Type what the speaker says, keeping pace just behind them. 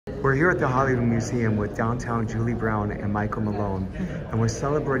We're here at the Hollywood Museum with downtown Julie Brown and Michael Malone, and we're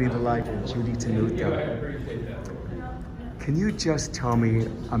celebrating the life of Judy Tenuta. Can you just tell me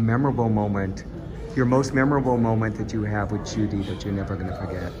a memorable moment, your most memorable moment that you have with Judy that you're never going to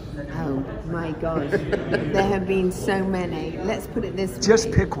forget? Oh my gosh, there have been so many. Let's put it this way.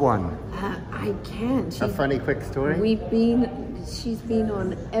 Just pick one. I can't. A funny quick story? She's been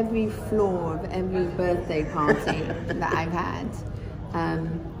on every floor of every birthday party that I've had.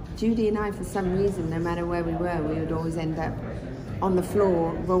 Judy and I, for some reason, no matter where we were, we would always end up on the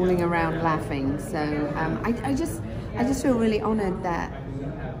floor, rolling around laughing. So I just feel really honoured that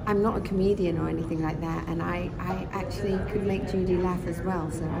I'm not a comedian or anything like that, and I actually could make Judy laugh as well.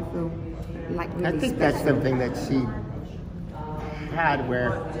 So I feel like really I think special. that's something that she had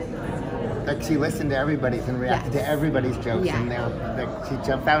where that she listened to everybody's and reacted to everybody's jokes, and now that she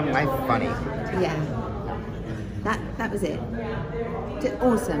found life funny. Yeah, that was it.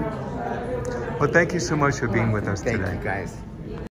 Awesome. Well, thank you so much for being with us today. Thank you, guys.